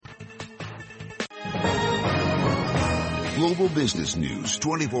Global business news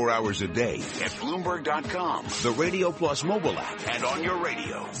 24 hours a day at Bloomberg.com, the Radio Plus mobile app, and on your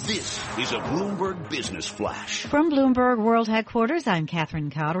radio. This is a Bloomberg Business Flash. From Bloomberg World Headquarters, I'm Catherine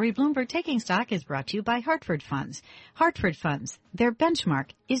Cowdery. Bloomberg Taking Stock is brought to you by Hartford Funds. Hartford Funds, their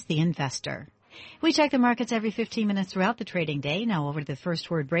benchmark is the investor. We check the markets every 15 minutes throughout the trading day. Now over to the First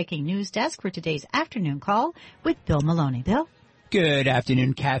Word breaking news desk for today's afternoon call with Bill Maloney. Bill? Good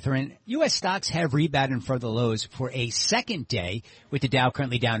afternoon, Catherine. U.S. stocks have rebounded from the lows for a second day, with the Dow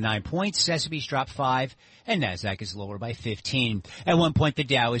currently down 9 points, S&P's dropped 5, and NASDAQ is lower by 15. At one point, the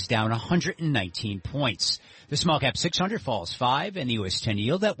Dow is down 119 points. The small cap 600 falls 5, and the U.S. 10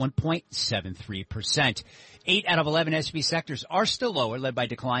 yield at 1.73%. 8 out of 11 S&P sectors are still lower, led by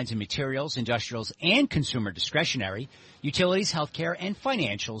declines in materials, industrials, and consumer discretionary. Utilities, healthcare, and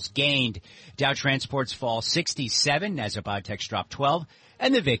financials gained. Dow Transports fall 67, Nasdaq Biotech's drop 12,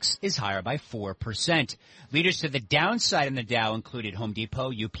 and the VIX is higher by 4%. Leaders to the downside in the Dow included Home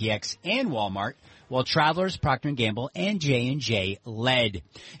Depot, UPX, and Walmart, while Travelers, Procter & Gamble, and J&J led.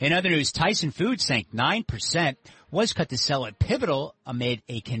 In other news, Tyson Foods sank 9%, was cut to sell at Pivotal amid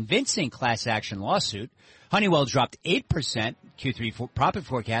a convincing class action lawsuit. Honeywell dropped 8%. Q3 profit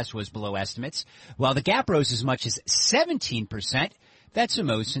forecast was below estimates, while the Gap rose as much as 17%. That's the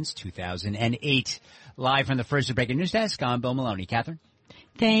most since 2008. Live from the First Breaking News Desk, I'm Bill Maloney. Catherine?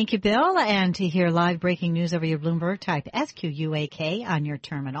 Thank you, Bill. And to hear live breaking news over your Bloomberg, type SQUAK on your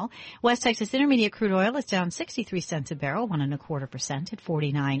terminal. West Texas Intermediate crude oil is down 63 cents a barrel, 1.25% at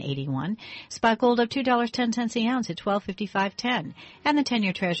 $49.81. Spot gold up $2.10 an ounce at $12.55.10. And the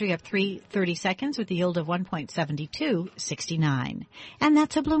 10-year Treasury up 3.30 seconds with a yield of 1.7269. And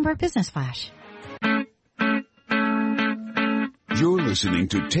that's a Bloomberg Business Flash. You're listening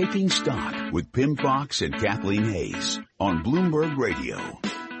to Taking Stock with Pim Fox and Kathleen Hayes on Bloomberg Radio.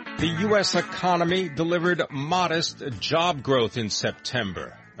 The U.S. economy delivered modest job growth in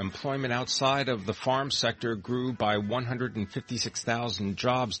September. Employment outside of the farm sector grew by 156,000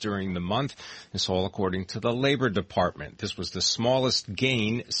 jobs during the month. This all according to the Labor Department. This was the smallest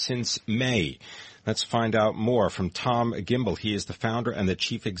gain since May. Let's find out more from Tom Gimbel. He is the founder and the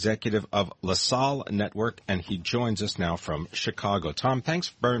chief executive of LaSalle's Network, and he joins us now from Chicago. Tom,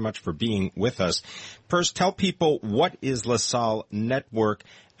 thanks very much for being with us. First, tell people what is LaSalle's Network,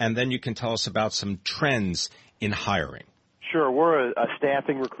 and then you can tell us about some trends in hiring. Sure. We're a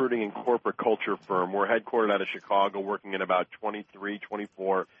staffing, recruiting, and corporate culture firm. We're headquartered out of Chicago, working in about 23,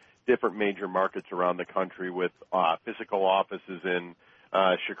 24 different major markets around the country with physical offices in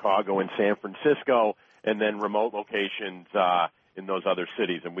Chicago and San Francisco, and then remote locations in those other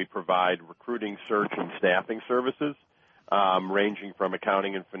cities. And we provide recruiting, search, and staffing services, ranging from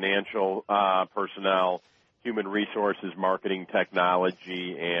accounting and financial personnel, human resources, marketing,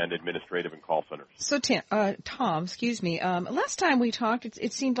 technology, and administrative and call centers. So, Tom, excuse me. Last time we talked,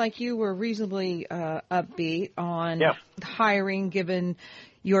 it seemed like you were reasonably upbeat on hiring, given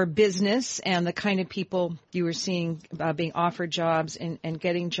your business and the kind of people you were seeing being offered jobs and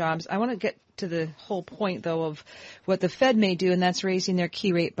getting jobs. I want to get to the whole point, though, of what the Fed may do, and that's raising their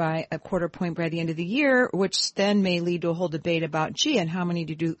key rate by a quarter point by the end of the year, which then may lead to a whole debate about, and how many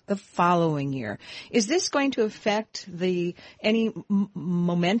to do the following year. Is this going to affect any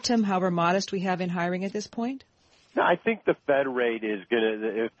momentum, however modest we have in hiring at this point? No, I think the Fed rate is going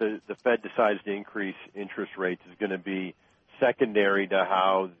to, if the Fed decides to increase interest rates, is going to be secondary to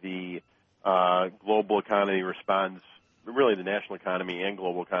how the global economy responds, really the national economy and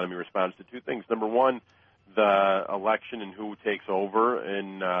global economy responds to two things. Number one, the election and who takes over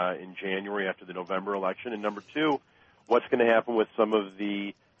in January after the November election. And number two, what's going to happen with some of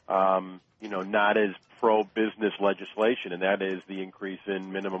the, not as pro-business legislation, and that is the increase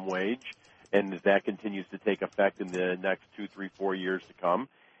in minimum wage, and as that continues to take effect in the next 2, 3, 4 years to come.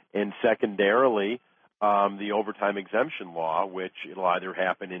 And secondarily, the overtime exemption law, which it'll either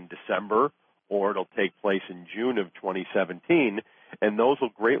happen in December or it'll take place in June of 2017, and those will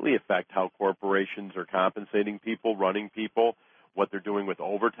greatly affect how corporations are compensating people, running people, what they're doing with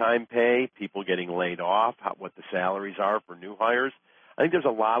overtime pay, people getting laid off, what the salaries are for new hires. I think there's a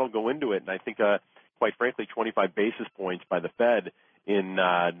lot will go into it, and I think, quite frankly, 25 basis points by the Fed in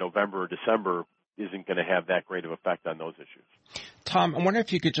November or December isn't going to have that great of effect on those issues. Tom, I wonder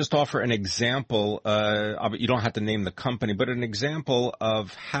if you could just offer an example, you don't have to name the company, but an example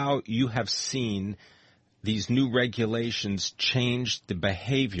of how you have seen these new regulations change the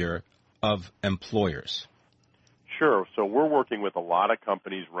behavior of employers. Sure. So we're working with a lot of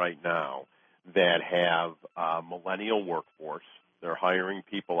companies right now that have a millennial workforce. They're hiring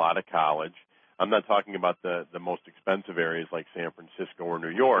people out of college. I'm not talking about the most expensive areas like San Francisco or New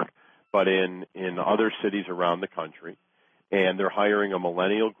York, but in other cities around the country. and they're hiring a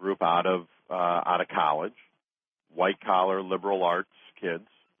millennial group out of college, white-collar, liberal arts kids,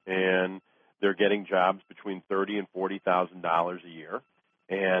 and they're getting jobs between $30,000 and $40,000 a year,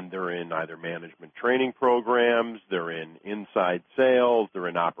 and they're in either management training programs, they're in inside sales, they're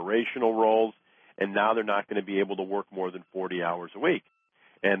in operational roles, and now they're not going to be able to work more than 40 hours a week.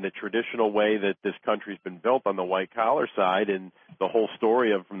 And the traditional way that this country's been built on the white-collar side, and the whole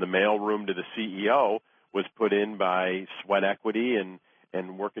story of from the mailroom to the CEO was put in by sweat equity and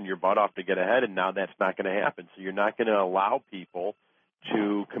working your butt off to get ahead, and now that's not going to happen. So you're not going to allow people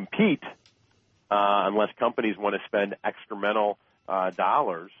to compete unless companies want to spend excremental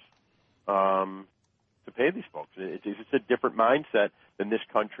dollars to pay these folks. It's a different mindset than this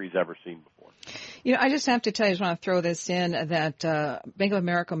country's ever seen before. You know, I just have to tell you, I just want to throw this in, that Bank of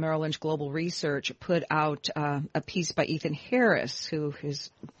America Merrill Lynch Global Research put out a piece by Ethan Harris, who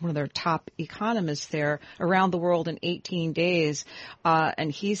is one of their top economists there, around the world in 18 days.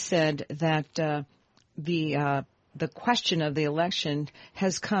 And he said that the question of the election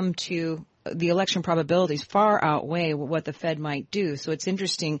has come to the election probabilities far outweigh what the Fed might do. So it's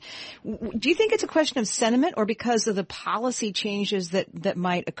interesting. Do you think it's a question of sentiment, or because of the policy changes that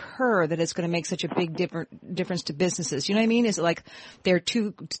might occur, that it's going to make such a big difference to businesses? You know what I mean? Is it like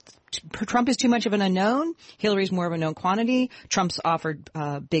Trump is too much of an unknown, Hillary's more of a known quantity, Trump's offered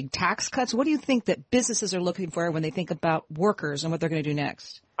big tax cuts? What do you think that businesses are looking for when they think about workers and what they're going to do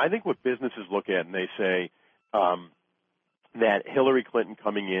next? I think what businesses look at, and they say, that Hillary Clinton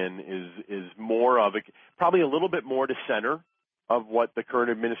coming in is more of probably a little bit more to center of what the current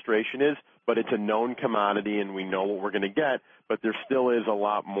administration is, but it's a known commodity and we know what we're going to get. But there still is a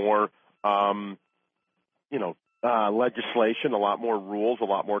lot more, legislation, a lot more rules, a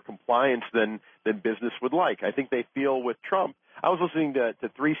lot more compliance than business would like. I think they feel with Trump. I was listening to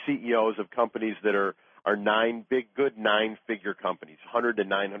three CEOs of companies that are good nine-figure companies, 100 to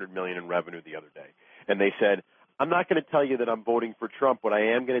 900 million in revenue the other day, and they said, I'm not going to tell you that I'm voting for Trump. What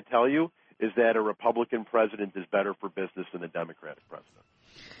I am going to tell you is that a Republican president is better for business than a Democratic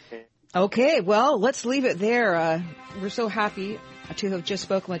president. Okay, well, let's leave it there. We're so happy to have just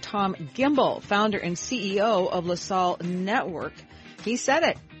spoken with Tom Gimbel, founder and CEO of LaSalle Network. He said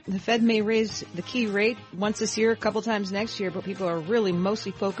it. The Fed may raise the key rate once this year, a couple times next year, but people are really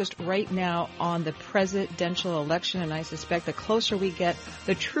mostly focused right now on the presidential election, and I suspect the closer we get,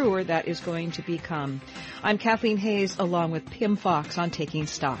 the truer that is going to become. I'm Kathleen Hayes, along with Pim Fox on Taking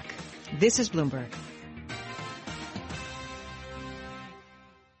Stock. This is Bloomberg.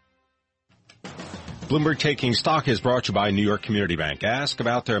 Bloomberg Taking Stock is brought to you by New York Community Bank. Ask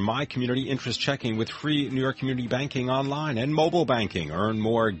about their My Community Interest Checking with free New York Community Banking online and mobile banking. Earn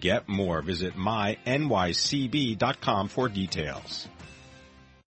more, get more. Visit mynycb.com for details.